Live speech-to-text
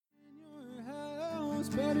knows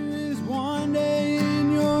better is one day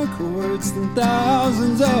in your courts than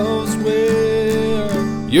thousands elsewhere.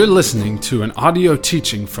 You're listening to an audio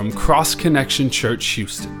teaching from Cross Connection Church,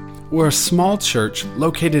 Houston. We're a small church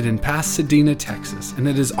located in Pasadena, Texas, and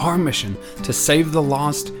it is our mission to save the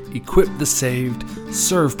lost, equip the saved,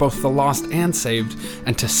 serve both the lost and saved,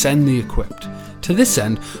 and to send the equipped. To this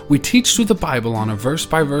end, we teach through the Bible on a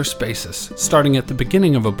verse-by-verse basis, starting at the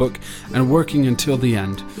beginning of a book and working until the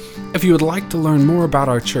end. If you would like to learn more about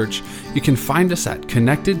our church, you can find us at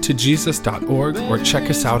connectedtojesus.org or check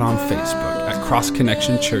us out on Facebook at Cross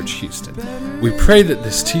Connection Church Houston. We pray that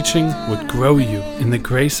this teaching would grow you in the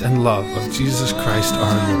grace and love of Jesus Christ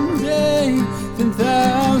our Lord. Than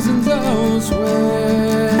thousands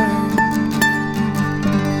elsewhere.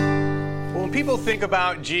 When people think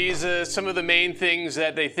about Jesus, some of the main things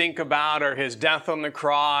that they think about are his death on the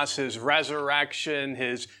cross, his resurrection,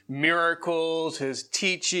 his miracles, his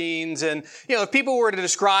teachings. And, if people were to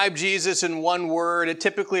describe Jesus in one word, it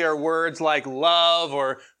typically are words like love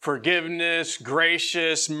or forgiveness,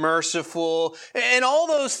 gracious, merciful. And all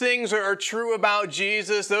those things are true about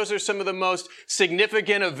Jesus. Those are some of the most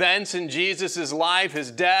significant events in Jesus' life,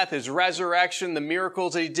 his death, his resurrection, the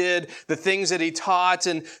miracles he did, the things that he taught.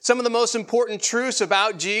 And some of the most important truths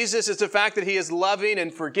about Jesus is the fact that he is loving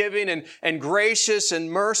and forgiving and gracious and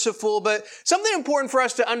merciful. But something important for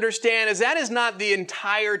us to understand is that is not the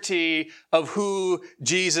entirety of who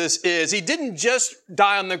Jesus is. He didn't just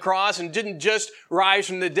die on the cross and didn't just rise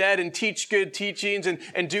from the dead and teach good teachings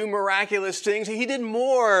and do miraculous things. He did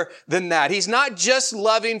more than that. He's not just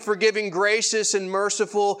loving, forgiving, gracious, and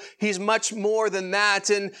merciful. He's much more than that.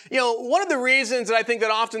 And, one of the reasons that I think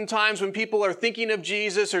that oftentimes when people are thinking of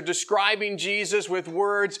Jesus or describing Jesus with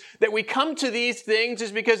words, that we come to these things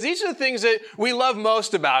is because these are the things that we love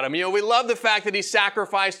most about him. We love the fact that he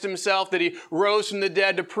sacrificed himself, that he rose from the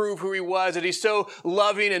dead to prove who he was, that he's so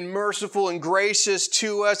loving and merciful and gracious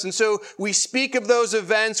to us. And so we speak of those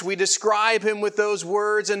events, we describe him with those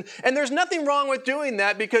words, and there's nothing wrong with doing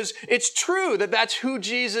that because it's true that that's who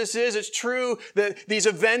Jesus is. It's true that these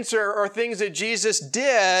events are things that Jesus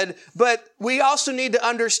did, but we also need to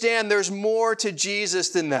understand there's more to Jesus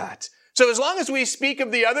than that. So as long as we speak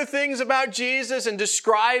of the other things about Jesus and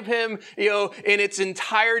describe him, in its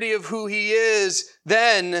entirety of who he is,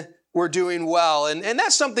 then we're doing well. And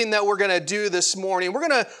that's something that we're going to do this morning. We're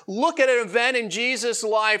going to look at an event in Jesus'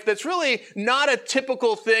 life that's really not a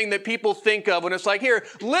typical thing that people think of when it's like, here,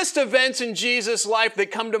 list events in Jesus' life that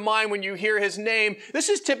come to mind when you hear his name. This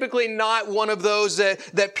is typically not one of those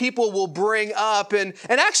that people will bring up. And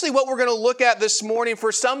actually what we're going to look at this morning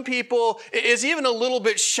for some people is even a little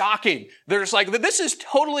bit shocking. They're just like, this is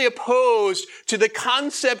totally opposed to the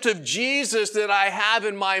concept of Jesus that I have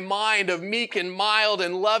in my mind of meek and mild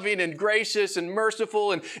and loving and gracious and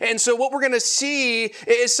merciful. And so what we're going to see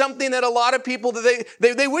is something that a lot of people, that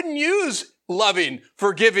they wouldn't use loving,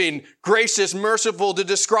 forgiving, gracious, merciful to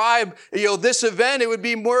describe, this event. It would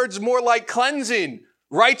be words more like cleansing,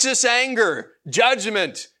 righteous anger,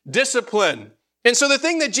 judgment, discipline. And so the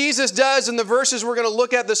thing that Jesus does in the verses we're going to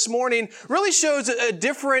look at this morning really shows a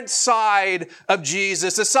different side of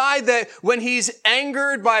Jesus, a side that when he's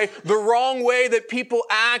angered by the wrong way that people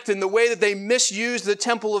act and the way that they misuse the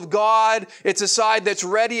temple of God, it's a side that's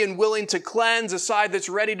ready and willing to cleanse, a side that's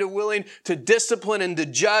ready to willing to discipline and to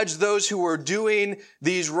judge those who are doing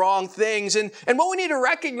these wrong things. And what we need to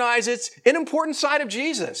recognize, it's an important side of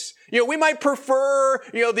Jesus. We might prefer,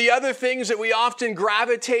 the other things that we often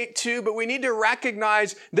gravitate to, but we need to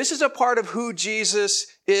recognize this is a part of who Jesus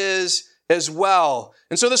is as well.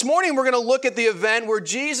 And so this morning we're going to look at the event where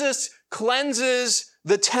Jesus cleanses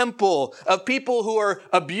the temple of people who are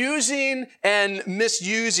abusing and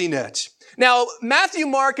misusing it. Now, Matthew,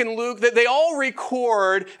 Mark, and Luke, they all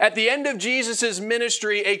record at the end of Jesus'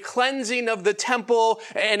 ministry a cleansing of the temple,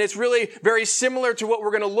 and it's really very similar to what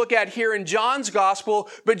we're going to look at here in John's gospel.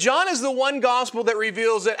 But John is the one gospel that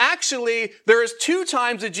reveals that actually there is 2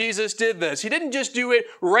 times that Jesus did this. He didn't just do it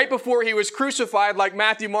right before he was crucified like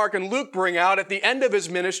Matthew, Mark, and Luke bring out at the end of his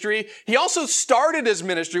ministry. He also started his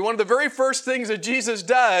ministry. One of the very first things that Jesus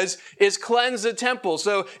does is cleanse the temple.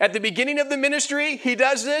 So at the beginning of the ministry, he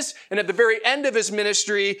does this, and at the very end of his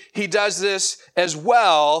ministry, he does this as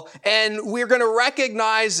well. And we're going to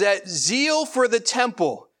recognize that zeal for the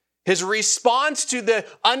temple, his response to the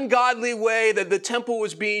ungodly way that the temple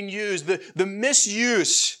was being used, the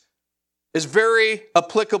misuse, is very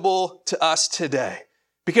applicable to us today.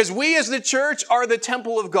 Because we as the church are the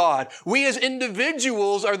temple of God. We as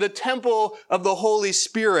individuals are the temple of the Holy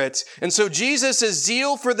Spirit. And so Jesus'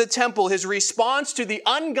 zeal for the temple, his response to the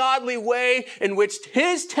ungodly way in which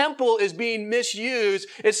his temple is being misused,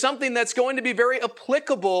 is something that's going to be very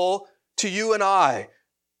applicable to you and I,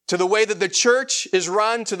 to the way that the church is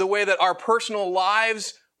run, to the way that our personal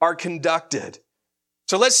lives are conducted.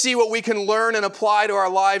 So let's see what we can learn and apply to our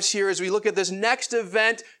lives here as we look at this next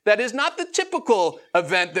event that is not the typical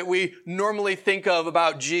event that we normally think of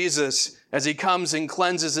about Jesus as he comes and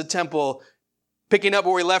cleanses the temple. Picking up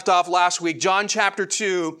where we left off last week, John chapter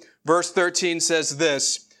 2, verse 13 says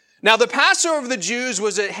this, "Now the Passover of the Jews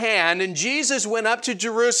was at hand, and Jesus went up to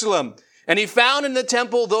Jerusalem. And he found in the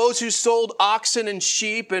temple those who sold oxen and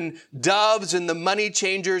sheep and doves and the money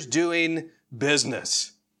changers doing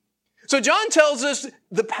business." So John tells us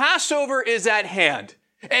the Passover is at hand.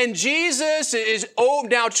 And Jesus is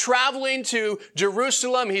now traveling to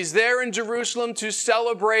Jerusalem. He's there in Jerusalem to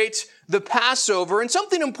celebrate the Passover. And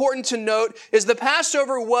something important to note is the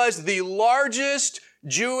Passover was the largest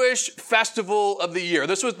Jewish festival of the year.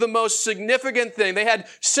 This was the most significant thing. They had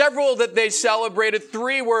several that they celebrated.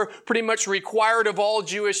 3 were pretty much required of all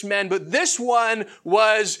Jewish men, but this one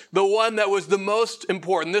was the one that was the most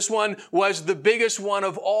important. This one was the biggest one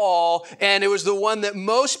of all, and it was the one that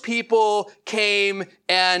most people came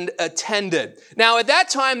and attended. Now, at that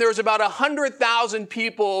time, there was about 100,000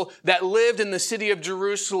 people that lived in the city of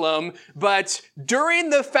Jerusalem, but during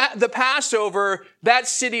the Passover, that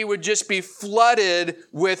city would just be flooded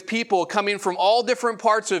with people coming from all different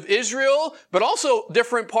parts of Israel, but also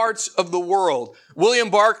different parts of the world. William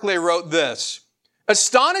Barclay wrote this,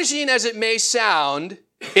 "Astonishing as it may sound,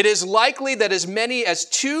 it is likely that as many as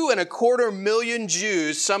 2.25 million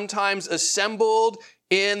Jews sometimes assembled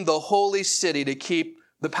in the holy city to keep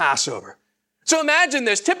the Passover." So imagine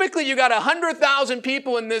this. Typically, you got 100,000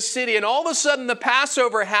 people in this city, and all of a sudden the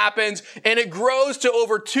Passover happens, and it grows to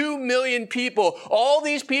over 2 million people. All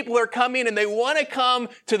these people are coming, and they want to come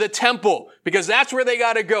to the temple because that's where they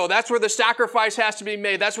got to go. That's where the sacrifice has to be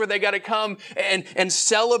made. That's where they got to come and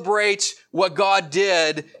celebrate what God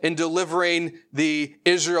did in delivering the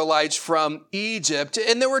Israelites from Egypt.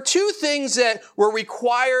 And there were 2 things that were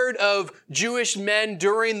required of Jewish men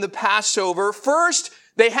during the Passover. First,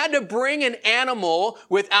 they had to bring an animal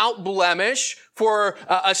without blemish for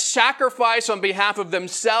a sacrifice on behalf of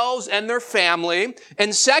themselves and their family.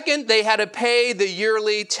 And second, they had to pay the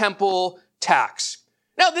yearly temple tax.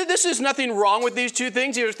 Now, this is nothing wrong with these 2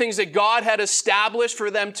 things. These are things that God had established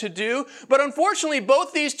for them to do. But unfortunately,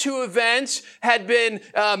 both these 2 events had been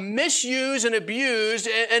misused and abused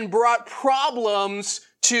and brought problems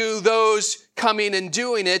to those coming and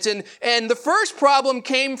doing it. And the first problem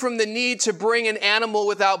came from the need to bring an animal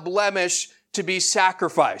without blemish to be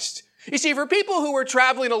sacrificed. You see, for people who were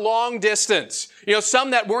traveling a long distance, some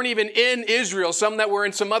that weren't even in Israel, some that were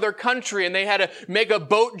in some other country and they had to make a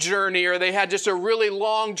boat journey or they had just a really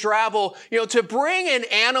long travel, to bring an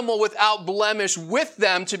animal without blemish with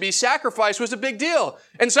them to be sacrificed was a big deal.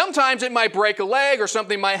 And sometimes it might break a leg or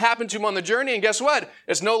something might happen to them on the journey. And guess what?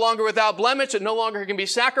 It's no longer without blemish. It no longer can be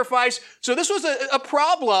sacrificed. So this was a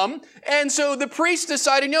problem. And so the priest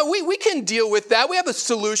decided, we can deal with that. We have a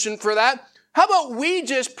solution for that. How about we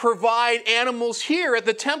just provide animals here at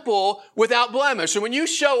the temple without blemish? So when you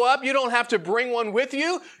show up, you don't have to bring one with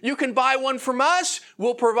you. You can buy one from us.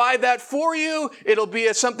 We'll provide that for you. It'll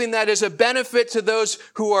be something that is a benefit to those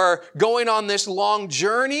who are going on this long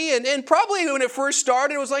journey. And probably when it first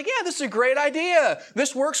started, it was like, yeah, this is a great idea.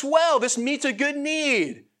 This works well. This meets a good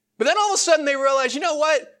need. But then all of a sudden they realized, you know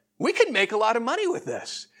what? We could make a lot of money with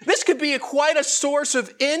this. This could be quite a source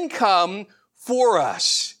of income for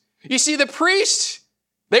us. You see, the priests,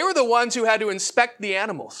 they were the ones who had to inspect the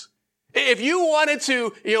animals. If you wanted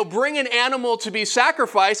to, bring an animal to be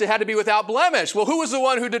sacrificed, it had to be without blemish. Well, who was the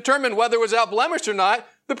one who determined whether it was without blemish or not?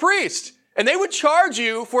 The priest. And they would charge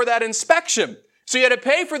you for that inspection. So you had to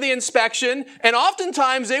pay for the inspection, and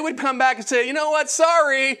oftentimes they would come back and say, you know what,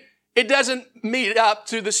 sorry, it doesn't meet up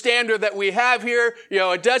to the standard that we have here.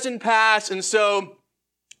 It doesn't pass. And so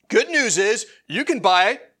good news is you can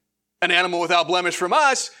buy an animal without blemish from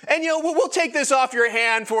us, and we'll take this off your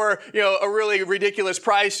hand for a really ridiculous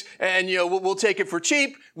price, and we'll take it for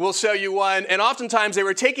cheap. We'll sell you one. And oftentimes they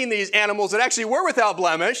were taking these animals that actually were without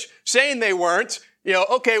blemish, saying they weren't.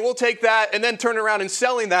 Okay, we'll take that, and then turn around and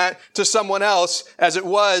selling that to someone else as it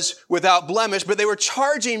was without blemish. But they were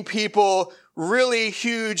charging people really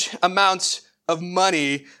huge amounts of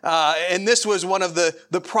money. And this was one of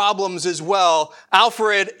the problems as well.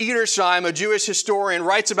 Alfred Edersheim, a Jewish historian,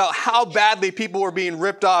 writes about how badly people were being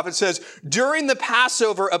ripped off. It says, during the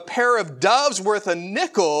Passover, a pair of doves worth a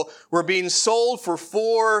nickel were being sold for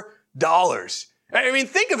 $4. I mean,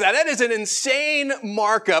 think of that. That is an insane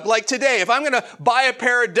markup. Like today, if I'm going to buy a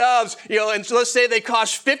pair of doves, and let's say they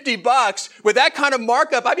cost $50, with that kind of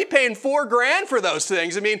markup, I'd be paying $4,000 for those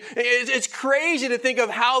things. I mean, it's crazy to think of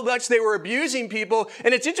how much they were abusing people.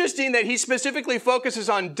 And it's interesting that he specifically focuses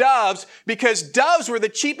on doves because doves were the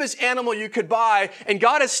cheapest animal you could buy. And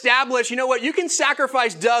God established, you can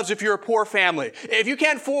sacrifice doves if you're a poor family. If you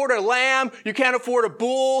can't afford a lamb, you can't afford a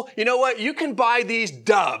bull, you can buy these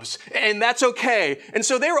doves. And that's okay. And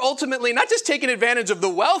so they were ultimately not just taking advantage of the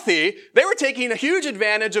wealthy, they were taking a huge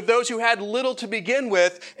advantage of those who had little to begin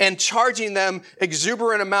with and charging them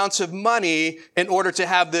exuberant amounts of money in order to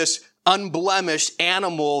have this unblemished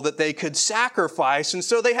animal that they could sacrifice. And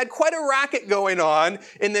so they had quite a racket going on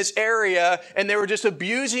in this area, and they were just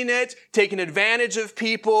abusing it, taking advantage of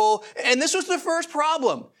people. And this was the first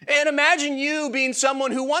problem. And imagine you being someone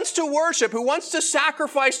who wants to worship, who wants to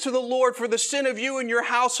sacrifice to the Lord for the sin of you and your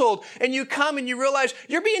household. And you come and you realize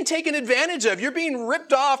you're being taken advantage of. You're being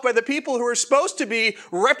ripped off by the people who are supposed to be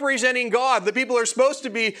representing God, the people who are supposed to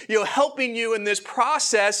be, helping you in this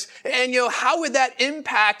process. And, how would that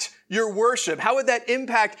impact your worship? How would that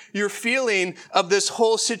impact your feeling of this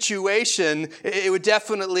whole situation? It would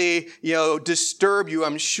definitely, disturb you,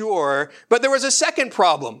 I'm sure. But there was a second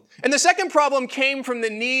problem. And the second problem came from the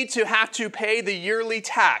need to have to pay the yearly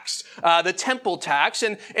tax, the temple tax.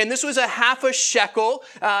 And this was a half a shekel.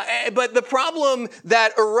 But the problem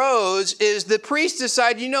that arose is the priests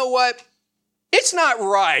decided, it's not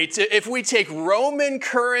right if we take Roman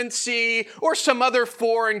currency or some other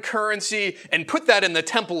foreign currency and put that in the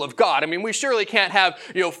temple of God. I mean, we surely can't have,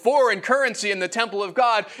 foreign currency in the temple of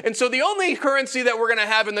God. And so the only currency that we're going to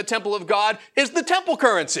have in the temple of God is the temple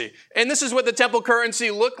currency. And this is what the temple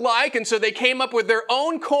currency looked like. And so they came up with their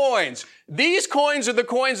own coins. These coins are the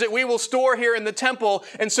coins that we will store here in the temple.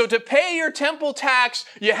 And so to pay your temple tax,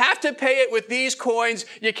 you have to pay it with these coins.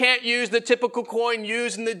 You can't use the typical coin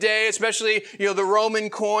used in the day, especially, the Roman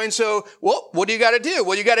coin. So, what do you got to do?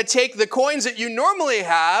 Well, you got to take the coins that you normally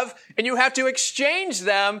have and you have to exchange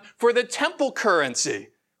them for the temple currency.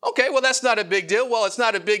 Okay, well, that's not a big deal. Well, it's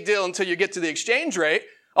not a big deal until you get to the exchange rate.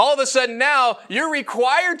 All of a sudden now, you're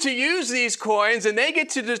required to use these coins and they get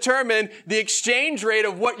to determine the exchange rate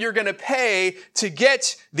of what you're going to pay to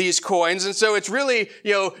get these coins. And so it's really,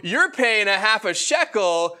 you're paying a half a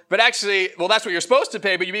shekel, but actually, that's what you're supposed to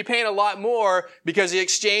pay, but you'd be paying a lot more because the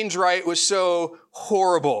exchange rate was so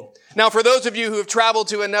horrible. Now, for those of you who have traveled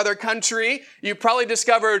to another country, you've probably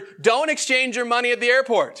discovered don't exchange your money at the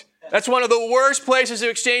airport. That's one of the worst places to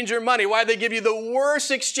exchange your money. Why? They give you the worst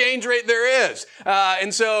exchange rate there is.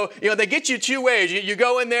 And so, they get you two ways. You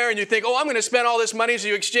go in there and you think, I'm going to spend all this money. So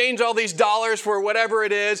you exchange all these dollars for whatever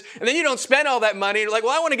it is. And then you don't spend all that money. You're like,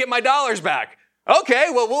 I want to get my dollars back. Okay,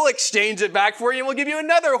 we'll exchange it back for you and we'll give you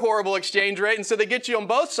another horrible exchange rate. And so they get you on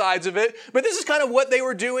both sides of it. But this is kind of what they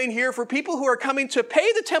were doing here for people who are coming to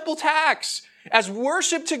pay the temple tax. As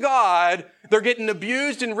worship to God, they're getting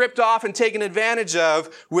abused and ripped off and taken advantage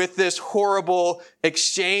of with this horrible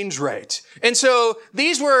exchange rate. And so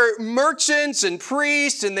these were merchants and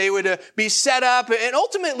priests, and they would be set up. And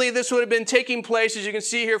ultimately, this would have been taking place, as you can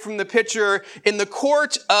see here from the picture, in the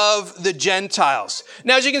court of the Gentiles.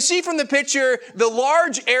 Now, as you can see from the picture, the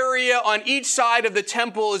large area on each side of the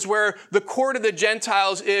temple is where the court of the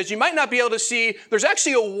Gentiles is. You might not be able to see. There's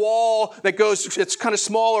actually a wall that goes, it's kind of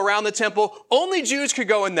small around the temple. Only Jews could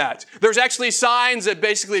go in that. There's actually signs that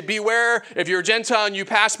basically beware, if you're a Gentile and you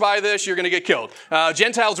pass by this, you're going to get killed.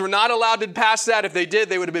 Gentiles were not allowed to pass that. If they did,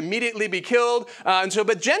 they would have immediately be killed.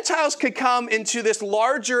 But Gentiles could come into this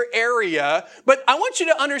larger area. But I want you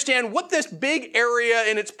to understand what this big area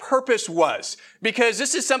and its purpose was, because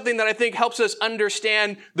this is something that I think helps us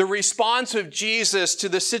understand the response of Jesus to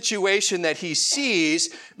the situation that he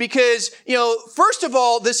sees. Because, first of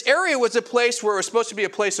all, this area was a place where it was supposed to be a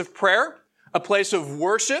place of prayer, a place of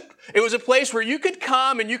worship. It was a place where you could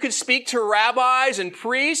come and you could speak to rabbis and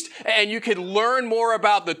priests, and you could learn more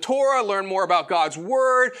about the Torah, learn more about God's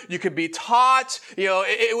word. You could be taught.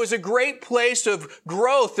 It was a great place of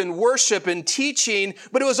growth and worship and teaching,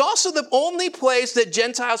 but it was also the only place that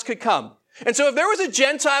Gentiles could come. And so if there was a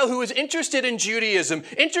Gentile who was interested in Judaism,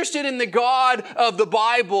 interested in the God of the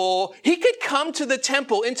Bible, he could come to the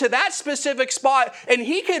temple, into that specific spot, and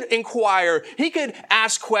he could inquire, he could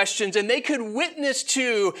ask questions, and they could witness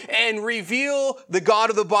to and reveal the God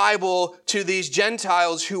of the Bible to these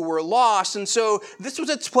Gentiles who were lost. And so this was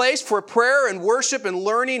its place for prayer and worship and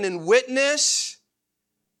learning and witness.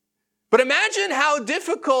 But imagine how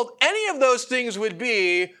difficult any of those things would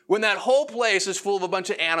be when that whole place is full of a bunch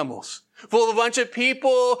of animals, full of a bunch of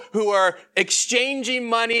people who are exchanging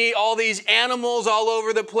money, all these animals all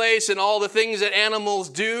over the place and all the things that animals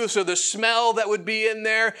do. So the smell that would be in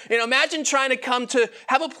there. Imagine trying to come to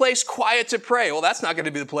have a place quiet to pray. Well, that's not going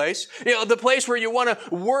to be the place. The place where you want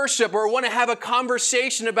to worship or want to have a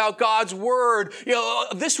conversation about God's word.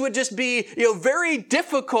 This would just be, very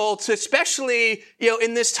difficult, especially,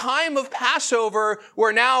 in this time of Passover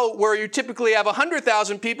where you typically have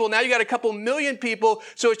 100,000 people. Now you got a couple million people.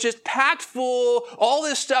 So it's just packed full, all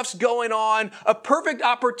this stuff's going on, a perfect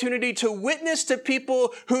opportunity to witness to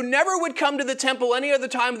people who never would come to the temple any other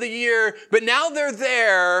time of the year, but now they're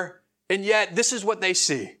there, and yet this is what they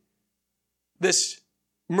see. This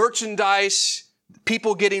merchandise,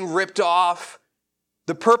 people getting ripped off.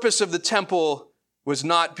 The purpose of the temple was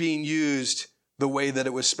not being used the way that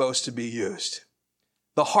it was supposed to be used.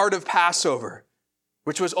 The heart of Passover,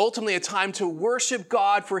 which was ultimately a time to worship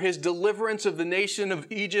God for his deliverance of the nation of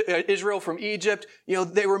Israel from Egypt,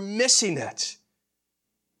 they were missing it.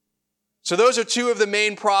 So those are two of the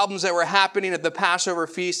main problems that were happening at the Passover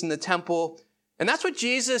feast in the temple. And that's what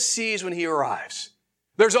Jesus sees when he arrives.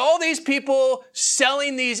 There's all these people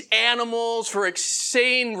selling these animals for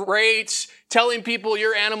insane rates, telling people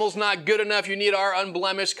your animal's not good enough, you need our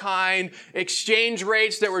unblemished kind, exchange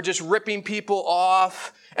rates that were just ripping people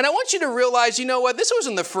off. And I want you to realize, this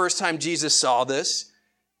wasn't the first time Jesus saw this.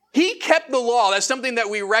 He kept the law. That's something that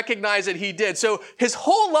we recognize that he did. So his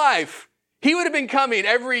whole life, he would have been coming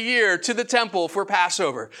every year to the temple for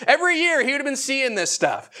Passover. Every year, he would have been seeing this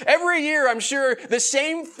stuff. Every year, I'm sure the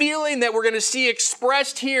same feeling that we're going to see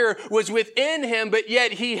expressed here was within him, but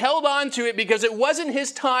yet he held on to it because it wasn't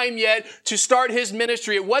his time yet to start his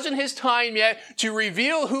ministry. It wasn't his time yet to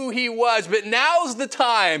reveal who he was, but now's the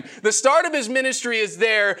time. The start of his ministry is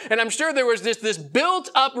there, and I'm sure there was this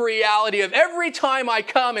built-up reality of every time I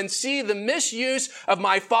come and see the misuse of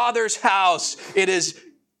my Father's house, it is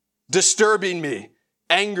disturbing me,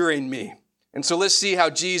 angering me. And so let's see how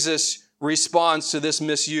Jesus responds to this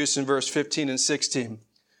misuse in verse 15 and 16.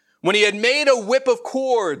 When he had made a whip of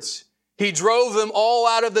cords, he drove them all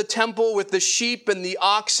out of the temple with the sheep and the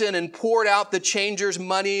oxen and poured out the changers'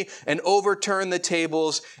 money and overturned the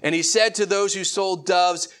tables. And he said to those who sold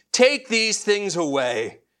doves, "Take these things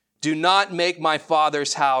away. Do not make my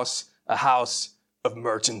Father's house a house of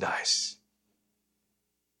merchandise."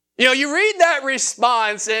 You read that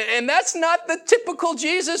response, and that's not the typical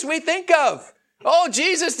Jesus we think of. Oh,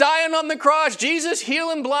 Jesus dying on the cross, Jesus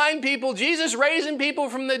healing blind people, Jesus raising people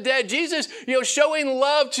from the dead, Jesus, showing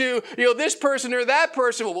love to, this person or that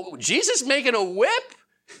person. Well, Jesus making a whip?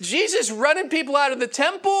 Jesus running people out of the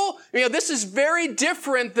temple? This is very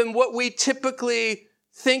different than what we typically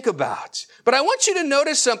think about. But I want you to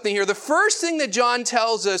notice something here. The first thing that John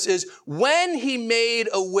tells us is when he made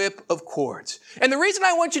a whip of cords. And the reason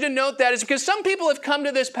I want you to note that is because some people have come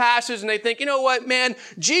to this passage and they think, man,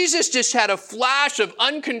 Jesus just had a flash of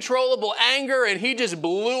uncontrollable anger and he just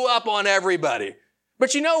blew up on everybody.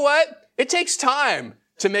 But you know what? It takes time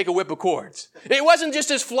to make a whip of cords. It wasn't just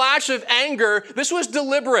this flash of anger. This was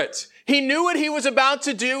deliberate. He knew what he was about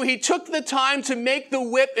to do. He took the time to make the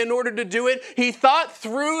whip in order to do it. He thought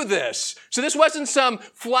through this. So this wasn't some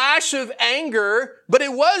flash of anger, but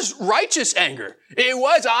it was righteous anger. It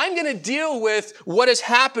was, I'm going to deal with what is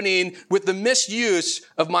happening with the misuse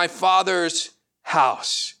of my Father's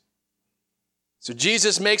house. So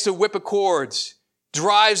Jesus makes a whip of cords,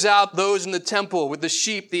 drives out those in the temple with the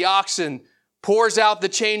sheep, the oxen, pours out the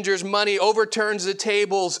changers' money, overturns the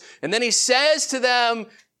tables, and then he says to them,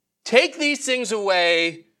 "Take these things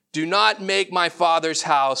away. Do not make my Father's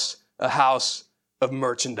house a house of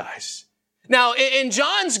merchandise." Now, in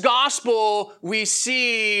John's gospel, we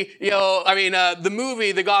see, the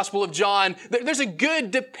movie, The Gospel of John, there's a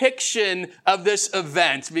good depiction of this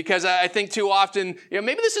event because I think too often,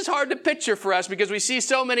 maybe this is hard to picture for us because we see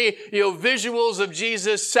so many, visuals of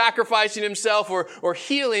Jesus sacrificing himself or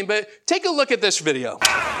healing, but take a look at this video.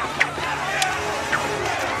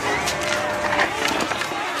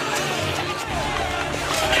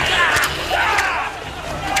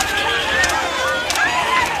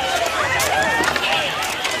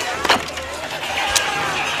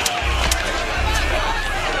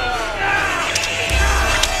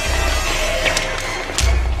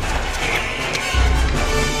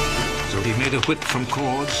 So he made a whip from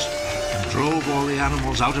cords and drove all the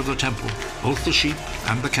animals out of the temple, both the sheep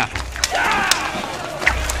and the cattle.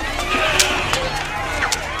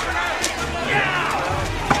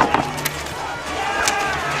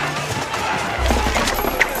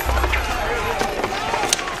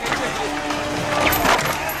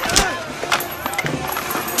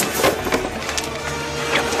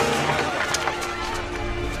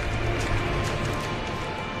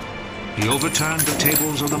 He overturned the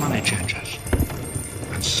tables of the money changers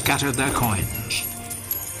and scattered their coins.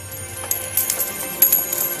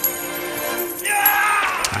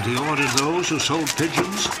 And he ordered those who sold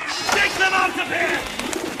pigeons, take them out of here!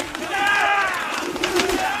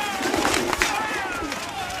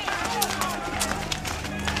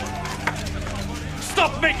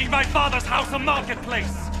 Stop making my father's house a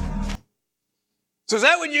marketplace! So is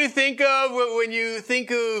that what you think of when you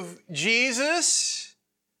think of Jesus?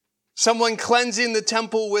 Someone cleansing the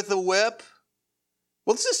temple with a whip?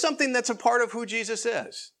 Well, this is something that's a part of who Jesus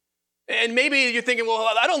is. And maybe you're thinking,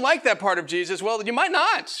 well, I don't like that part of Jesus. Well, you might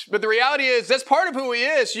not. But the reality is that's part of who he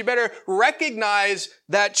is. You better recognize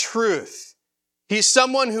that truth. He's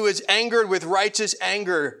someone who is angered with righteous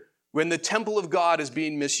anger when the temple of God is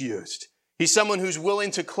being misused. He's someone who's willing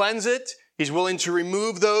to cleanse it. He's willing to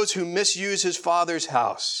remove those who misuse his Father's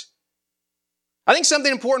house. I think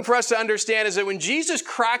something important for us to understand is that when Jesus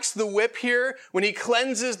cracks the whip here, when he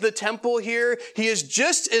cleanses the temple here, he is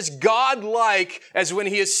just as God-like as when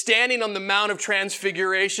he is standing on the Mount of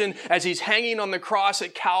Transfiguration, as he's hanging on the cross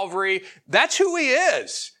at Calvary. That's who he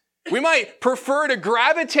is. We might prefer to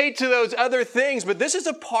gravitate to those other things, but this is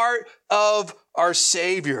a part of our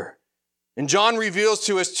Savior. And John reveals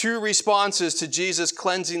to us two responses to Jesus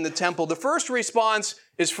cleansing the temple. The first response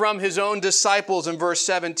is from his own disciples in verse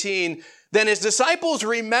 17. Then his disciples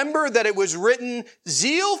remembered that it was written,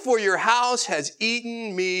 "Zeal for your house has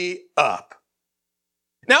eaten me up."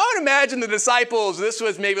 Now, I would imagine the disciples, this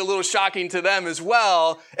was maybe a little shocking to them as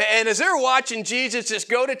well. And as they're watching Jesus just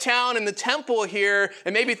go to town in the temple here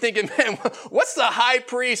and maybe thinking, man, what's the high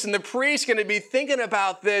priest and the priest going to be thinking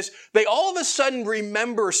about this? They all of a sudden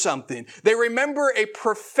remember something. They remember a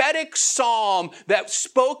prophetic psalm that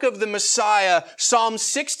spoke of the Messiah. Psalm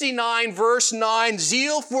 69, verse 9,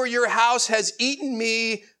 "Zeal for your house has eaten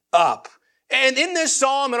me up." And in this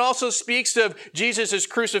psalm, it also speaks of Jesus'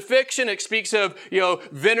 crucifixion. It speaks of,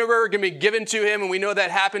 vinegar going to be given to him, and we know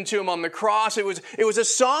that happened to him on the cross. It was a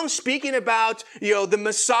psalm speaking about, the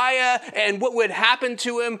Messiah and what would happen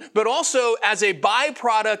to him, but also as a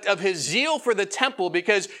byproduct of his zeal for the temple,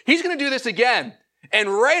 because he's going to do this again. And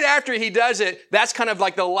right after he does it, that's kind of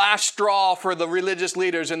like the last straw for the religious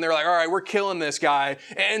leaders. And they're like, all right, we're killing this guy.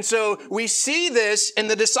 And so we see this, and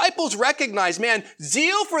the disciples recognize, man,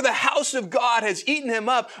 zeal for the house of God has eaten him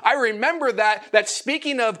up. I remember that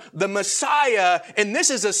speaking of the Messiah, and this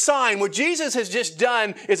is a sign. What Jesus has just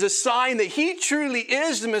done is a sign that he truly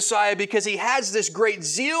is the Messiah, because he has this great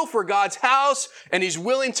zeal for God's house, and he's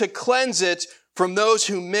willing to cleanse it from those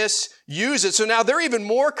who misuse it. So now they're even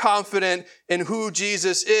more confident in who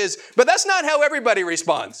Jesus is. But that's not how everybody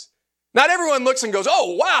responds. Not everyone looks and goes,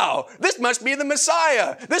 oh, wow, this must be the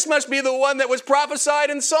Messiah. This must be the one that was prophesied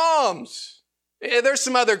in Psalms. There's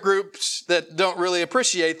some other groups that don't really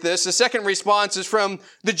appreciate this. The second response is from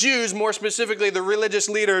the Jews, more specifically the religious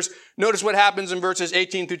leaders. Notice what happens in verses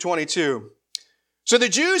 18 through 22. So the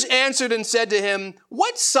Jews answered and said to him,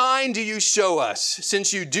 "What sign do you show us,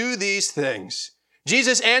 since you do these things?"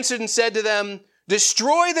 Jesus answered and said to them,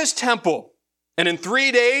 "Destroy this temple, and in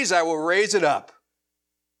 3 days I will raise it up."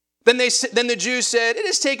 Then the Jews said, "It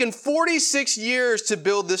has taken 46 years to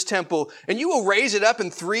build this temple, and you will raise it up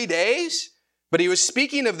in 3 days?" But he was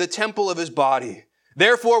speaking of the temple of his body.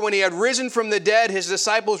 Therefore, when he had risen from the dead, his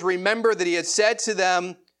disciples remembered that he had said to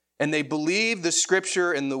them, and they believed the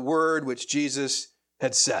scripture and the word which Jesus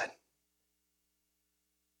had said.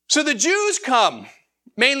 So the Jews come,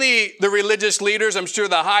 mainly the religious leaders. I'm sure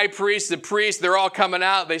the high priest, the priest, they're all coming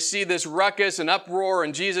out. They see this ruckus and uproar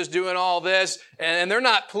and Jesus doing all this, and they're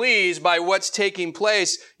not pleased by what's taking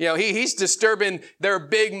place. He's disturbing their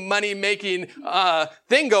big money-making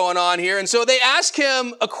thing going on here. And so they ask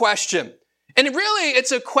him a question. And really,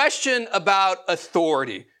 it's a question about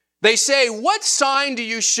authority. They say, "What sign do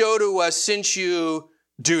you show to us since you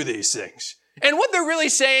do these things?" And what they're really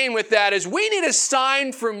saying with that is, we need a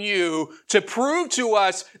sign from you to prove to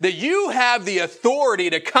us that you have the authority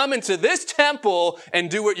to come into this temple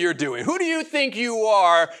and do what you're doing. Who do you think you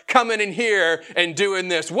are coming in here and doing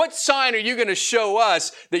this? What sign are you going to show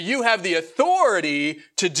us that you have the authority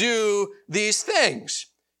to do these things?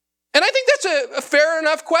 And I think that's a fair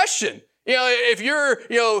enough question. If you're,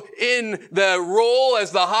 in the role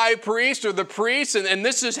as the high priest or the priest and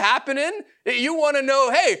this is happening, you want to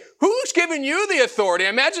know, hey, who's giving you the authority?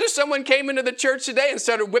 Imagine if someone came into the church today and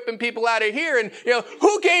started whipping people out of here and,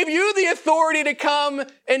 who gave you the authority to come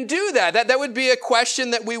and do that? That would be a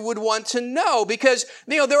question that we would want to know because,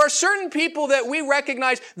 there are certain people that we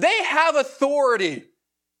recognize, they have authority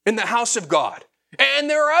in the house of God. And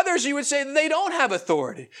there are others you would say that they don't have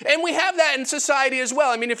authority. And we have that in society as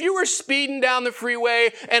well. I mean, if you were speeding down the freeway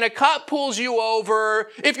and a cop pulls you over,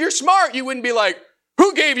 if you're smart, you wouldn't be like,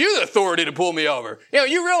 who gave you the authority to pull me over?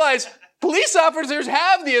 You realize police officers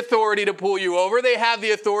have the authority to pull you over. They have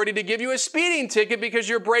the authority to give you a speeding ticket because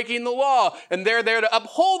you're breaking the law, and they're there to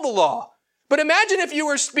uphold the law. But imagine if you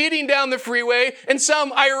were speeding down the freeway and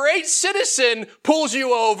some irate citizen pulls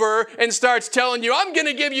you over and starts telling you, I'm going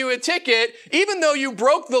to give you a ticket. Even though you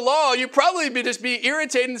broke the law, you'd probably just be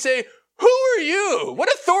irritated and say, who are you?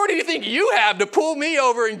 What authority do you think you have to pull me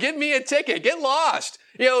over and give me a ticket? Get lost.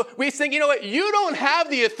 We think, what? You don't have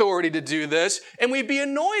the authority to do this, and we'd be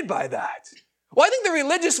annoyed by that. Well, I think the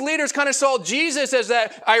religious leaders kind of saw Jesus as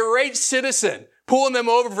that irate citizen pulling them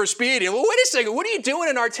over for speeding. Well, wait a second. What are you doing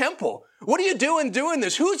in our temple? What are you doing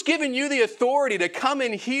this? Who's giving you the authority to come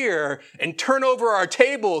in here and turn over our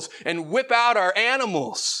tables and whip out our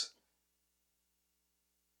animals?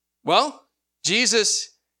 Well, Jesus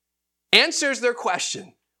answers their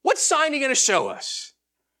question. What sign are you going to show us?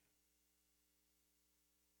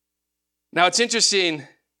 Now, it's interesting.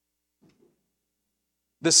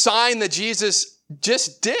 The sign that Jesus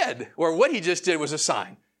just did, or what he just did, was a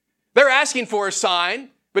sign. They're asking for a sign.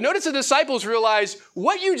 But notice the disciples realize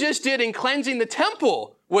what you just did in cleansing the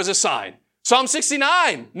temple was a sign. Psalm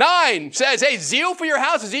 69:9 says, hey, zeal for your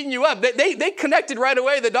house is eating you up. They connected right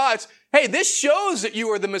away the dots. Hey, this shows that you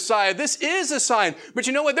are the Messiah. This is a sign. But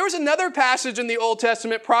you know what? There was another passage in the Old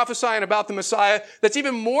Testament prophesying about the Messiah that's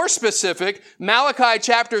even more specific. Malachi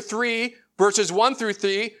chapter 3, verses 1 through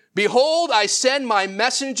 3. Behold, I send my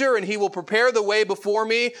messenger, and he will prepare the way before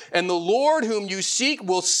me, and the Lord whom you seek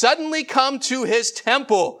will suddenly come to his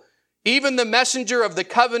temple, even the messenger of the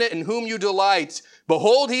covenant in whom you delight.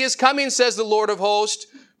 Behold, he is coming, says the Lord of hosts,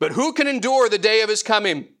 but who can endure the day of his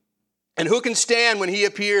coming? And who can stand when he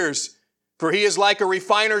appears? For he is like a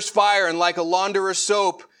refiner's fire and like a launderer's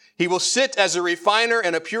soap. He will sit as a refiner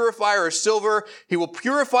and a purifier of silver. He will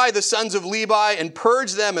purify the sons of Levi and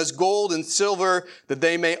purge them as gold and silver, that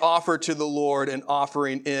they may offer to the Lord an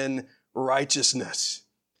offering in righteousness.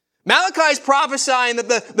 Malachi is prophesying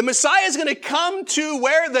that the Messiah is going to come to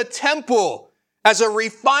where? The temple, as a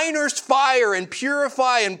refiner's fire and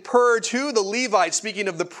purify and purge who? The Levites, speaking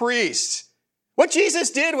of the priests. What Jesus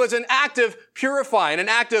did was an act of purifying, an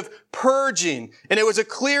act of purging, and it was a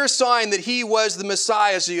clear sign that he was the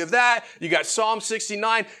Messiah. So you have that, you got Psalm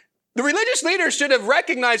 69. The religious leaders should have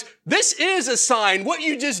recognized this is a sign. What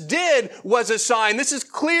you just did was a sign. This is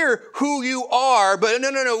clear who you are, but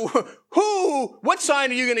no. What sign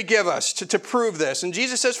are you going to give us to prove this? And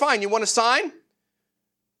Jesus says, fine, you want a sign?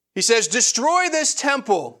 He says, destroy this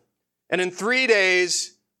temple, and in 3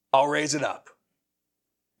 days, I'll raise it up.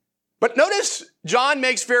 But notice John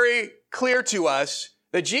makes very clear to us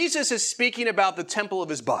that Jesus is speaking about the temple of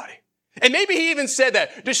his body. And maybe he even said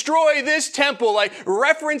that, destroy this temple, like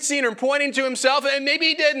referencing or pointing to himself, and maybe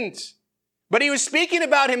he didn't. But he was speaking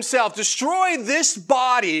about himself, destroy this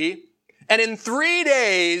body, and in 3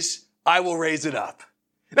 days, I will raise it up.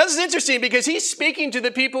 Now, this is interesting because he's speaking to the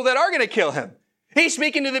people that are going to kill him. He's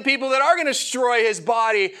speaking to the people that are going to destroy his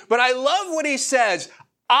body. But I love what he says,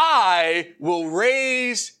 I will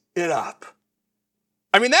raise it up.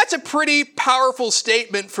 I mean, that's a pretty powerful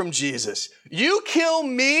statement from Jesus. You kill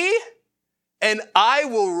me, and I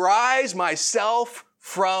will rise myself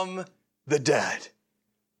from the dead.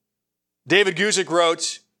 David Guzik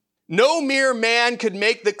wrote, no mere man could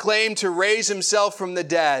make the claim to raise himself from the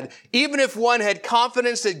dead. Even if one had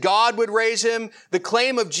confidence that God would raise him, the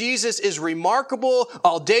claim of Jesus is remarkable,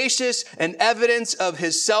 audacious, and evidence of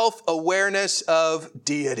his self-awareness of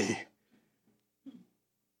deity.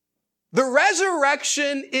 The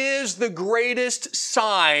resurrection is the greatest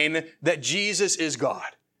sign that Jesus is God.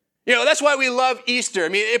 That's why we love Easter. I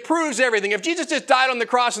mean, it proves everything. If Jesus just died on the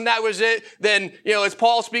cross and that was it, then, as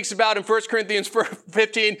Paul speaks about in 1 Corinthians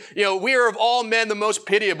 15, we are of all men the most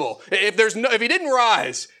pitiable. If he didn't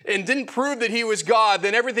rise and didn't prove that he was God,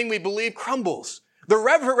 then everything we believe crumbles. The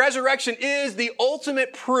resurrection is the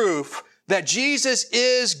ultimate proof that Jesus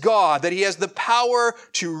is God, that he has the power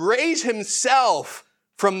to raise himself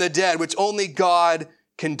from the dead, which only God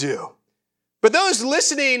can do. But those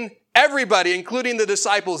listening, everybody, including the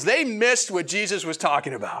disciples, they missed what Jesus was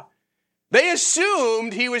talking about. They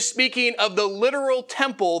assumed he was speaking of the literal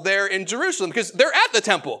temple there in Jerusalem because they're at the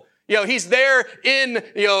temple. He's there in,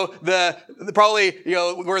 probably,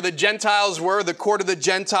 where the Gentiles were, the court of the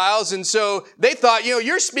Gentiles. And so they thought,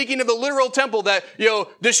 you're speaking of the literal temple that,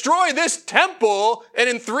 destroy this temple and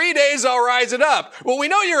in 3 days I'll rise it up. Well, we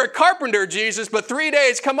know you're a carpenter, Jesus, but 3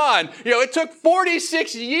 days, come on. It took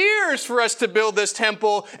 46 years for us to build this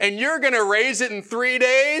temple and you're going to raise it in 3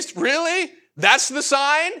 days? Really? That's the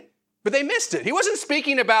sign? But they missed it. He wasn't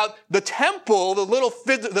speaking about the temple,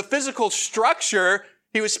 the physical structure.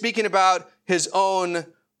 He was speaking about his own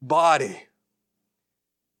body.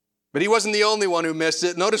 But he wasn't the only one who missed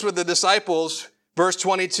it. Notice with the disciples, verse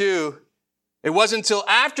 22, it wasn't until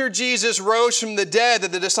after Jesus rose from the dead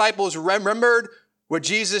that the disciples remembered what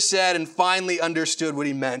Jesus said and finally understood what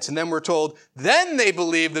he meant. And then we're told, then they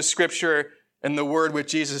believed the scripture and the word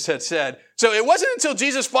which Jesus had said. So it wasn't until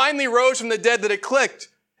Jesus finally rose from the dead that it clicked.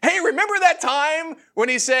 Hey, remember that time when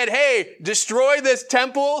he said, hey, destroy this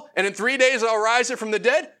temple and in 3 days I'll rise it from the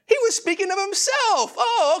dead? He was speaking of himself.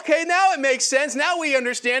 Oh, okay, now it makes sense. Now we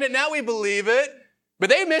understand it. Now we believe it. But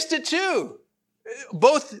they missed it too.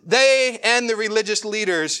 Both they and the religious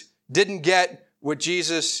leaders didn't get what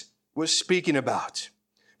Jesus was speaking about.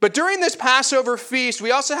 But during this Passover feast, we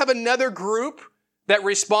also have another group that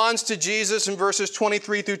responds to Jesus in verses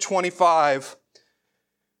 23 through 25.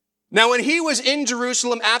 Now, when he was in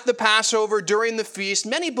Jerusalem at the Passover during the feast,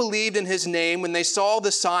 many believed in his name when they saw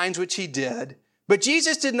the signs which he did. But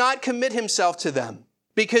Jesus did not commit himself to them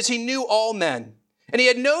because he knew all men. And he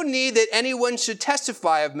had no need that anyone should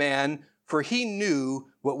testify of man, for he knew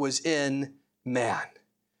what was in man.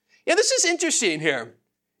 This is interesting here.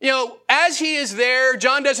 As he is there,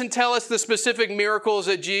 John doesn't tell us the specific miracles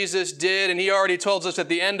that Jesus did, and he already told us at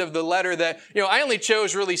the end of the letter that, I only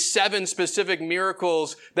chose really 7 specific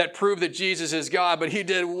miracles that prove that Jesus is God, but he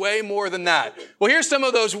did way more than that. Well, here's some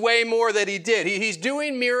of those way more that he did. He's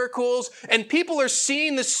doing miracles, and people are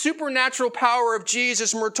seeing the supernatural power of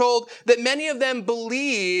Jesus, and we're told that many of them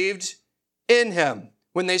believed in him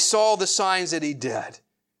when they saw the signs that he did.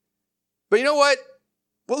 But you know what?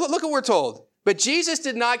 Well, look what we're told. But Jesus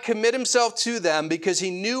did not commit himself to them because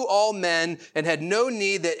he knew all men and had no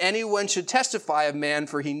need that anyone should testify of man,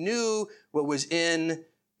 for he knew what was in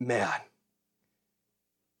man.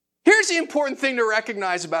 Here's the important thing to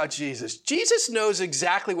recognize about Jesus. Jesus knows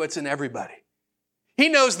exactly what's in everybody. He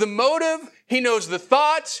knows the motive. He knows the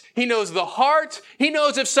thoughts. He knows the heart. He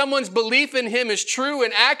knows if someone's belief in him is true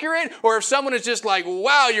and accurate, or if someone is just like,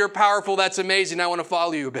 wow, you're powerful. That's amazing. I want to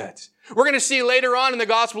follow you a bit. We're going to see later on in the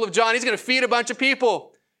Gospel of John, he's going to feed a bunch of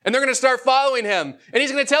people and they're going to start following him. And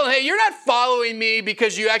he's going to tell them, hey, you're not following me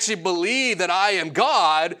because you actually believe that I am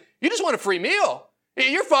God. You just want a free meal.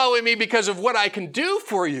 You're following me because of what I can do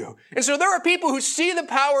for you. And so there are people who see the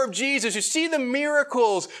power of Jesus, who see the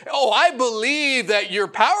miracles. Oh, I believe that you're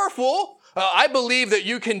powerful. I believe that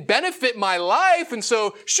you can benefit my life. And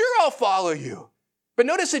so sure, I'll follow you. But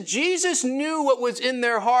notice that Jesus knew what was in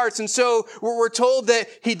their hearts. And so we're told that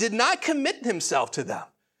he did not commit himself to them.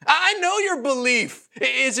 I know your belief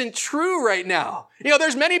isn't true right now.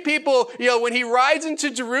 There's many people, when he rides into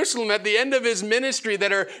Jerusalem at the end of his ministry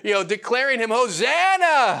that are, declaring him,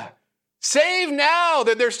 Hosanna, save now,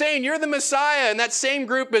 that they're saying you're the Messiah. And that same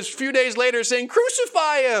group is a few days later saying,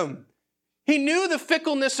 crucify him. He knew the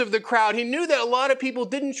fickleness of the crowd. He knew that a lot of people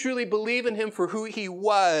didn't truly believe in him for who he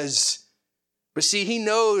was. But see, he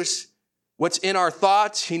knows what's in our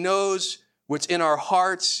thoughts. He knows what's in our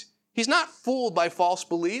hearts. He's not fooled by false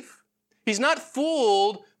belief. He's not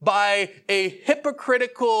fooled by a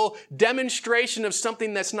hypocritical demonstration of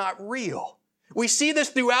something that's not real. We see this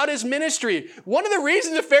throughout his ministry. One of the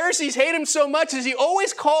reasons the Pharisees hate him so much is he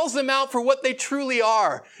always calls them out for what they truly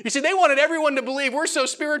are. You see, they wanted everyone to believe we're so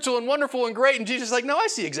spiritual and wonderful and great. And Jesus is like, no, I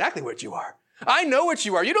see exactly what you are. I know what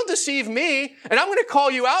you are. You don't deceive me. And I'm going to call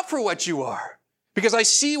you out for what you are. Because I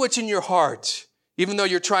see what's in your heart, even though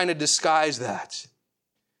you're trying to disguise that.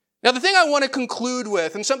 Now, the thing I want to conclude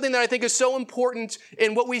with, and something that I think is so important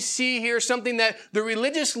in what we see here, something that the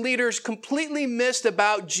religious leaders completely missed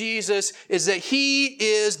about Jesus, is that he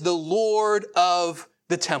is the Lord of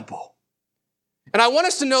the temple. And I want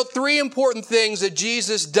us to note 3 important things that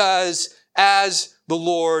Jesus does as the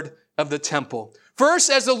Lord of the temple.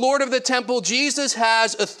 First, as the Lord of the temple, Jesus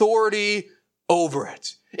has authority over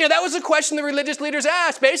it. That was the question the religious leaders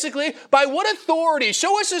asked. Basically, by what authority?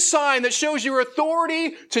 Show us a sign that shows your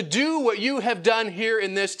authority to do what you have done here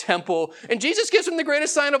in this temple. And Jesus gives them the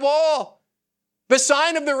greatest sign of all. The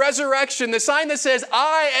sign of the resurrection, the sign that says,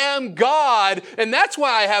 I am God, and that's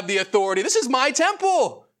why I have the authority. This is my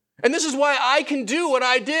temple. And this is why I can do what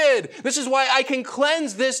I did. This is why I can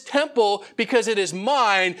cleanse this temple, because it is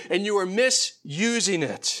mine and you are misusing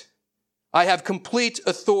it. I have complete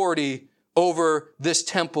authority over this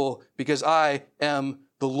temple because I am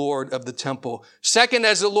the Lord of the temple. Second,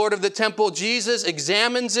 as the Lord of the temple, Jesus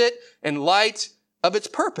examines it in light of its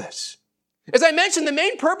purpose. As I mentioned, the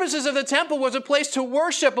main purposes of the temple was a place to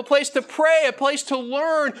worship, a place to pray, a place to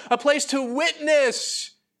learn, a place to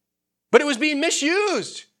witness. But it was being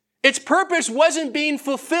misused. Its purpose wasn't being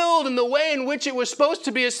fulfilled in the way in which it was supposed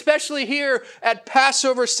to be, especially here at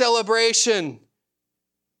Passover celebration.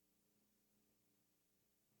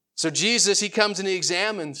 So Jesus, he comes and he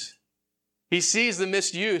examines. He sees the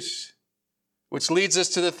misuse, which leads us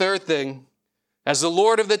to the third thing. As the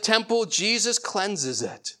Lord of the temple, Jesus cleanses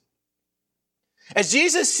it. As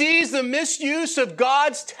Jesus sees the misuse of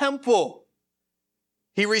God's temple,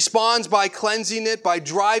 he responds by cleansing it, by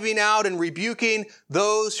driving out and rebuking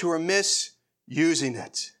those who are misusing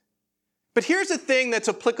it. But here's the thing that's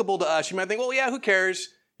applicable to us. You might think, well, yeah, who cares?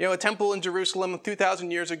 A temple in Jerusalem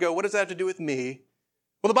 2,000 years ago, what does that have to do with me?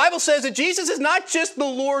 Well, the Bible says that Jesus is not just the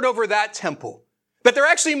Lord over that temple, but there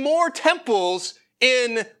are actually more temples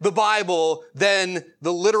in the Bible than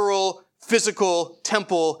the literal physical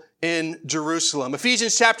temple in Jerusalem.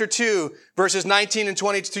 Ephesians chapter 2, verses 19 and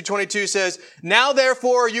 20 to 22 says, "Now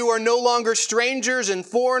therefore you are no longer strangers and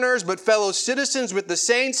foreigners, but fellow citizens with the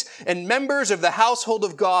saints and members of the household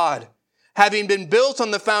of God, having been built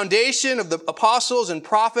on the foundation of the apostles and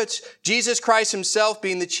prophets, Jesus Christ himself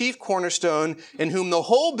being the chief cornerstone, in whom the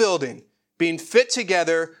whole building, being fit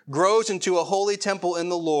together, grows into a holy temple in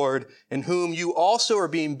the Lord, in whom you also are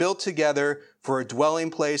being built together for a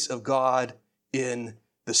dwelling place of God in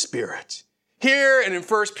the Spirit." Here and in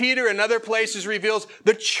 1 Peter and other places reveals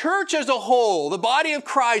the church as a whole, the body of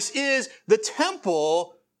Christ, is the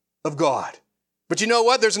temple of God. But you know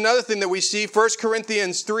what? There's another thing that we see. 1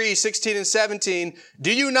 Corinthians 3, 16 and 17.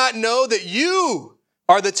 "Do you not know that you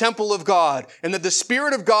are the temple of God, and that the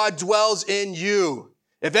Spirit of God dwells in you?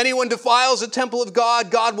 If anyone defiles the temple of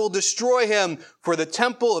God, God will destroy him, for the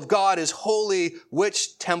temple of God is holy.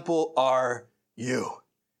 Which temple are you?"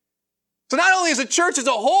 So not only is the church as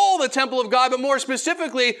a whole the temple of God, but more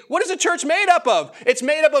specifically, what is the church made up of? It's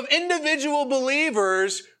made up of individual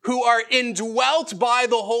believers who are indwelt by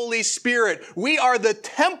the Holy Spirit. We are the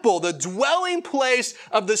temple, the dwelling place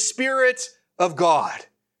of the Spirit of God.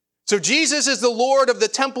 So Jesus is the Lord of the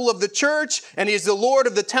temple of the church, and he is the Lord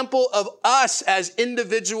of the temple of us as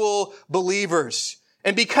individual believers.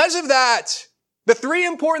 And because of that, the three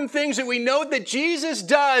important things that we note that Jesus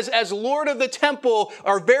does as Lord of the temple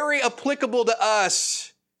are very applicable to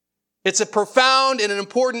us. It's a profound and an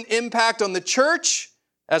important impact on the church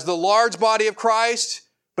as the large body of Christ,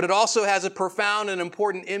 but it also has a profound and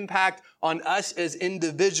important impact on us as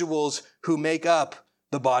individuals who make up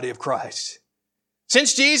the body of Christ.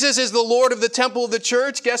 Since Jesus is the Lord of the temple of the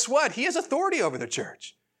church, guess what? He has authority over the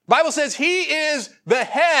church. The Bible says he is the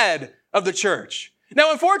head of the church.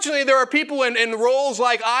 Now, unfortunately, there are people in roles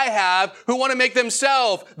like I have who want to make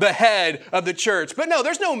themselves the head of the church. But no,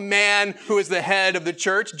 there's no man who is the head of the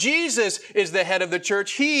church. Jesus is the head of the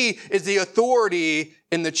church. He is the authority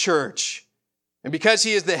in the church. And because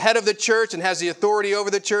he is the head of the church and has the authority over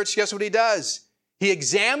the church, guess what he does? He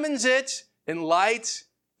examines it in light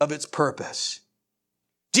of its purpose.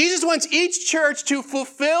 Jesus wants each church to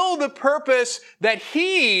fulfill the purpose that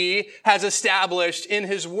he has established in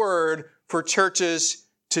his word for churches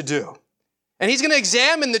to do. And he's going to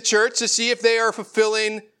examine the church to see if they are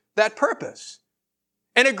fulfilling that purpose.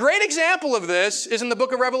 And a great example of this is in the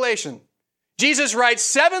book of Revelation. Jesus writes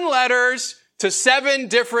 7 letters to 7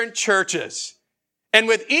 different churches. And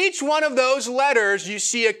with each one of those letters, you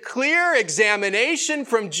see a clear examination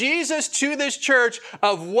from Jesus to this church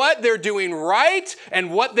of what they're doing right and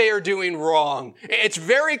what they are doing wrong. It's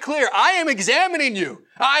very clear. I am examining you.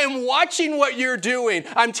 I am watching what you're doing.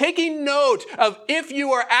 I'm taking note of if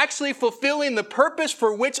you are actually fulfilling the purpose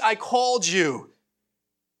for which I called you.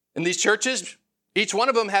 And these churches, each one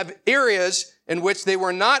of them have areas in which they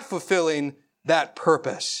were not fulfilling that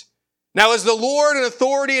purpose. Now, as the Lord and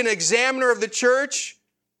authority and examiner of the church,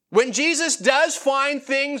 when Jesus does find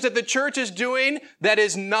things that the church is doing that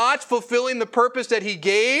is not fulfilling the purpose that he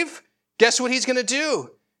gave, guess what he's going to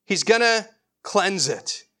do? He's going to cleanse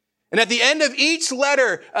it. And at the end of each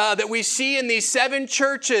letter that we see in these 7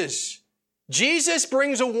 churches, Jesus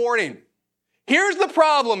brings a warning. Here's the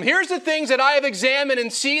problem. Here's the things that I have examined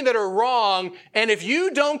and seen that are wrong. And if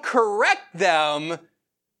you don't correct them,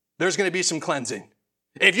 there's going to be some cleansing.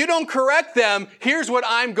 If you don't correct them, here's what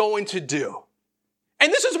I'm going to do.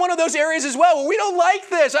 And this is one of those areas as well where we don't like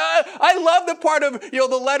this. I love the part of,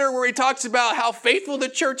 the letter where he talks about how faithful the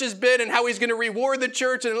church has been and how he's going to reward the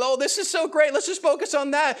church. And, this is so great. Let's just focus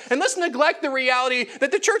on that. And let's neglect the reality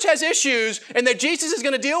that the church has issues and that Jesus is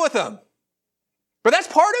going to deal with them. But that's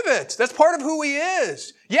part of it. That's part of who he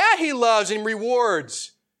is. Yeah, he loves and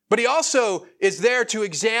rewards, but he also is there to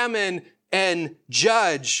examine and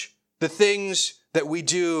judge the things that we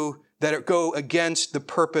do that go against the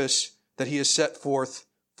purpose that he has set forth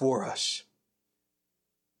for us.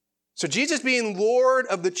 So Jesus being Lord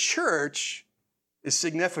of the church is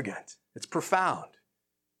significant. It's profound.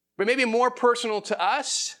 But maybe more personal to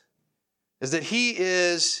us is that he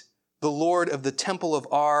is the Lord of the temple of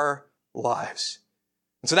our lives.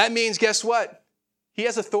 And so that means, guess what? He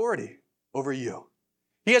has authority over you.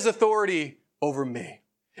 He has authority over me.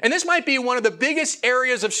 And this might be one of the biggest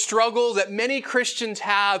areas of struggle that many Christians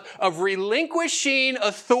have, of relinquishing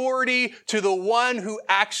authority to the one who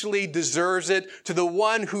actually deserves it, to the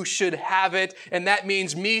one who should have it. And that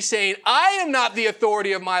means me saying, I am not the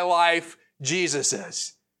authority of my life, Jesus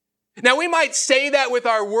is. Now, we might say that with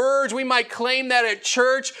our words, we might claim that at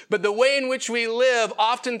church, but the way in which we live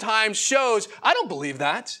oftentimes shows, I don't believe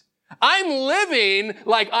that. I'm living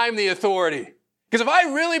like I'm the authority. Because if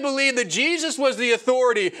I really believe that Jesus was the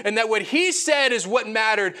authority and that what he said is what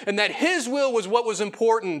mattered and that his will was what was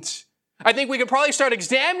important, I think we could probably start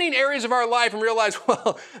examining areas of our life and realize,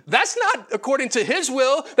 well, that's not according to his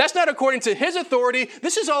will. That's not according to his authority.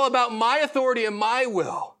 This is all about my authority and my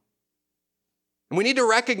will. And we need to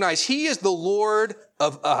recognize he is the Lord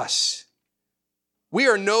of us. We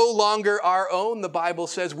are no longer our own, the Bible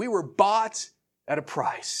says. We were bought at a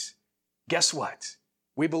price. Guess what?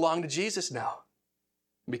 We belong to Jesus now.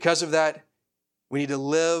 Because of that, we need to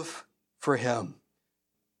live for him.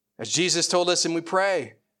 As Jesus told us, and we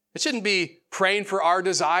pray, it shouldn't be praying for our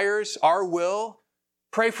desires, our will.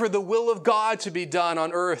 Pray for the will of God to be done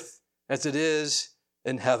on earth as it is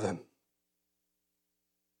in heaven.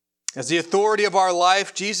 As the authority of our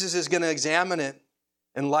life, Jesus is going to examine it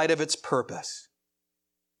in light of its purpose.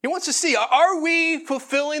 He wants to see, are we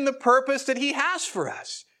fulfilling the purpose that he has for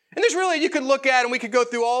us? And there's really, you could look at and we could go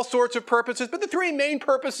through all sorts of purposes, but the three main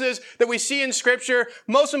purposes that we see in Scripture,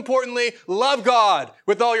 most importantly, love God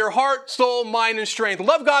with all your heart, soul, mind, and strength.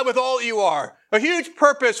 Love God with all that you are. A huge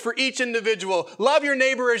purpose for each individual. Love your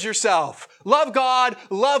neighbor as yourself. Love God,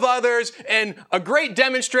 love others, and a great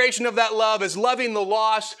demonstration of that love is loving the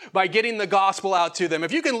lost by getting the gospel out to them.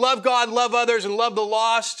 If you can love God, love others, and love the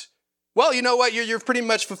lost, well, you know what? You're pretty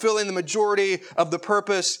much fulfilling the majority of the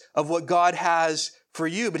purpose of what God has for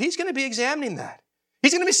you. But he's going to be examining that.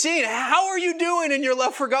 He's going to be seeing, how are you doing in your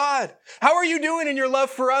love for God? How are you doing in your love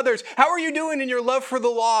for others? How are you doing in your love for the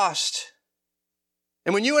lost?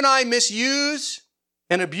 And when you and I misuse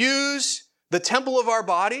and abuse the temple of our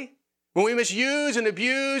body, when we misuse and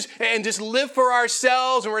abuse and just live for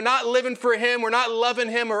ourselves and we're not living for him, we're not loving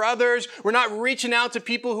him or others, we're not reaching out to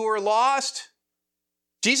people who are lost,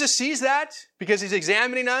 Jesus sees that because he's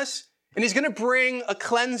examining us and he's going to bring a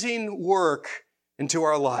cleansing work into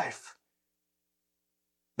our life.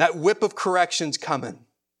 That whip of correction's coming.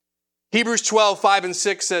 Hebrews 12, 5 and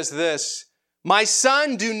 6 says this, "My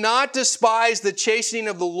son, do not despise the chastening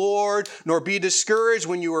of the Lord, nor be discouraged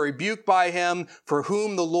when you are rebuked by him. For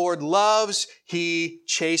whom the Lord loves, he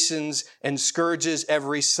chastens and scourges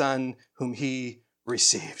every son whom he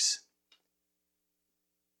receives."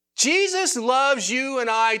 Jesus loves you and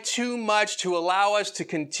I too much to allow us to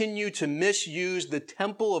continue to misuse the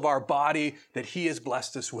temple of our body that he has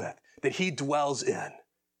blessed us with, that he dwells in.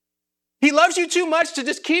 He loves you too much to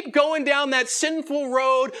just keep going down that sinful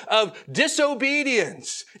road of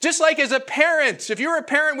disobedience. Just like as a parent, if you're a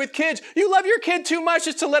parent with kids, you love your kid too much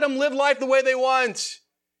just to let them live life the way they want.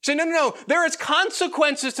 Say, no. There is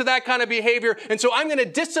consequences to that kind of behavior. And so I'm going to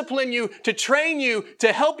discipline you, to train you,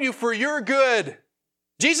 to help you for your good.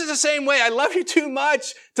 Jesus the same way. I love you too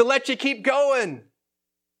much to let you keep going.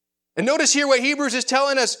 And notice here what Hebrews is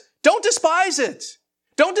telling us. Don't despise it.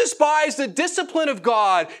 Don't despise the discipline of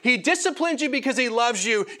God. He disciplines you because he loves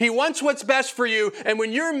you. He wants what's best for you. And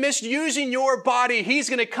when you're misusing your body, he's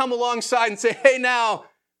going to come alongside and say, hey, now,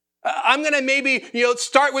 I'm going to maybe,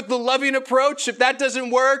 start with the loving approach. If that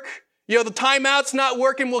doesn't work, the timeout's not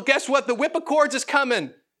working. Well, guess what? The whip of cords is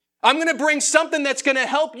coming. I'm going to bring something that's going to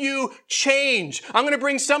help you change. I'm going to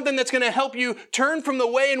bring something that's going to help you turn from the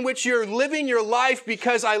way in which you're living your life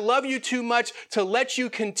because I love you too much to let you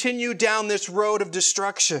continue down this road of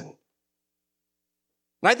destruction.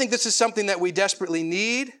 And I think this is something that we desperately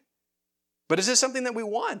need, but is this something that we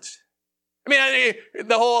want?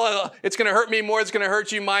 The whole, it's going to hurt me more, it's going to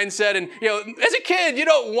hurt you mindset. And, as a kid, you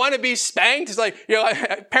don't want to be spanked. It's like,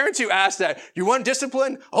 parents who ask that, you want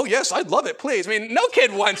discipline? Oh, yes, I'd love it, please. No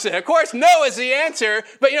kid wants it. Of course, no is the answer.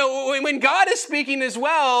 But, when God is speaking as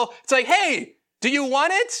well, it's like, hey, do you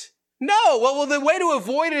want it? No. Well, the way to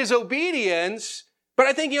avoid it is obedience. But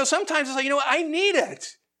I think, sometimes it's like, I need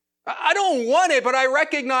it. I don't want it, but I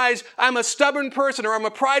recognize I'm a stubborn person, or I'm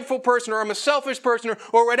a prideful person, or I'm a selfish person,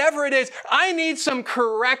 or whatever it is. I need some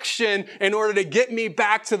correction in order to get me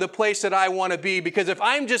back to the place that I want to be. Because if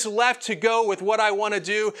I'm just left to go with what I want to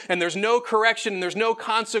do, and there's no correction, and there's no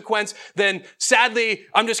consequence, then sadly,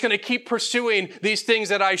 I'm just going to keep pursuing these things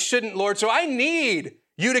that I shouldn't, Lord. So I need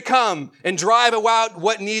you to come and drive out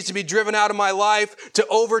what needs to be driven out of my life, to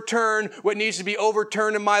overturn what needs to be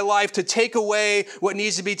overturned in my life, to take away what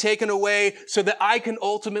needs to be taken away, so that I can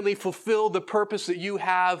ultimately fulfill the purpose that you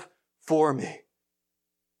have for me.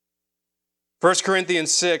 1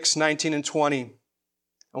 Corinthians 6, 19 and 20.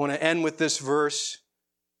 I want to end with this verse.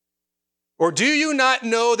 Or do you not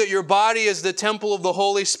know that your body is the temple of the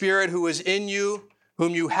Holy Spirit who is in you,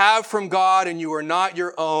 whom you have from God, and you are not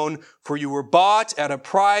your own, for you were bought at a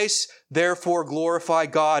price. Therefore glorify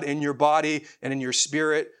God in your body and in your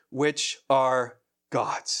spirit, which are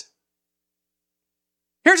God's.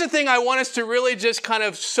 Here's the thing I want us to really just kind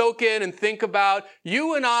of soak in and think about.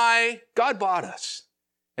 You and I, God bought us.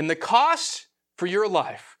 And the cost for your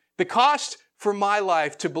life, the cost for my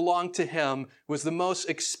life to belong to Him, was the most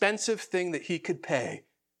expensive thing that He could pay,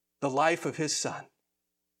 the life of His Son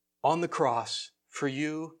on the cross for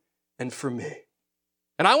you and for me.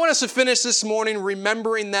 And I want us to finish this morning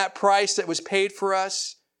remembering that price that was paid for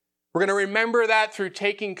us. We're going to remember that through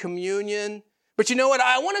taking communion. But you know what?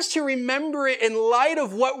 I want us to remember it in light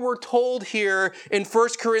of what we're told here in 1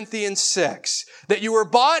 Corinthians 6, that you were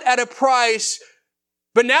bought at a price,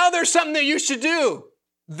 but now there's something that you should do.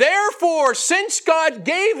 Therefore, since God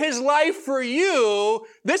gave His life for you,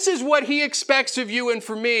 this is what He expects of you and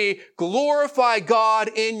for me. Glorify God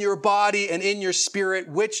in your body and in your spirit,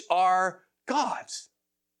 which are God's.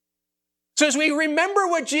 So as we remember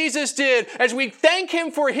what Jesus did, as we thank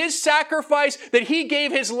Him for His sacrifice, that He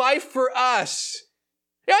gave His life for us,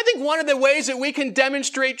 I think one of the ways that we can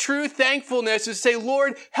demonstrate true thankfulness is to say,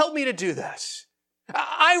 Lord, help me to do this.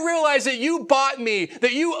 I realize that you bought me,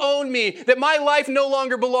 that you own me, that my life no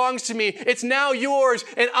longer belongs to me. It's now yours,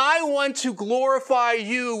 and I want to glorify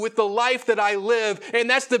you with the life that I live. And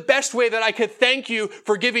that's the best way that I could thank you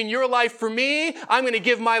for giving your life for me. I'm going to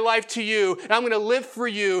give my life to you, and I'm going to live for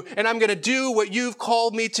you, and I'm going to do what you've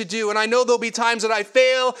called me to do. And I know there'll be times that I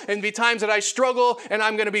fail, and be times that I struggle, and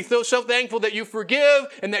I'm going to be so thankful that you forgive,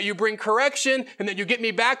 and that you bring correction, and that you get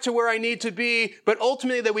me back to where I need to be. But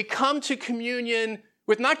ultimately, that we come to communion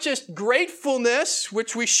with not just gratefulness,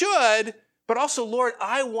 which we should, but also, Lord,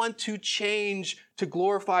 I want to change to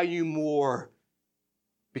glorify you more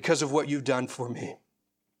because of what you've done for me.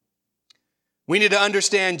 We need to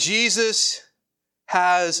understand Jesus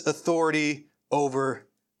has authority over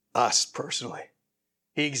us personally.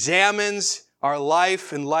 He examines our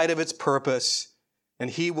life in light of its purpose, and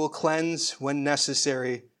He will cleanse when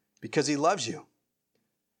necessary because He loves you.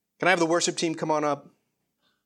 Can I have the worship team come on up?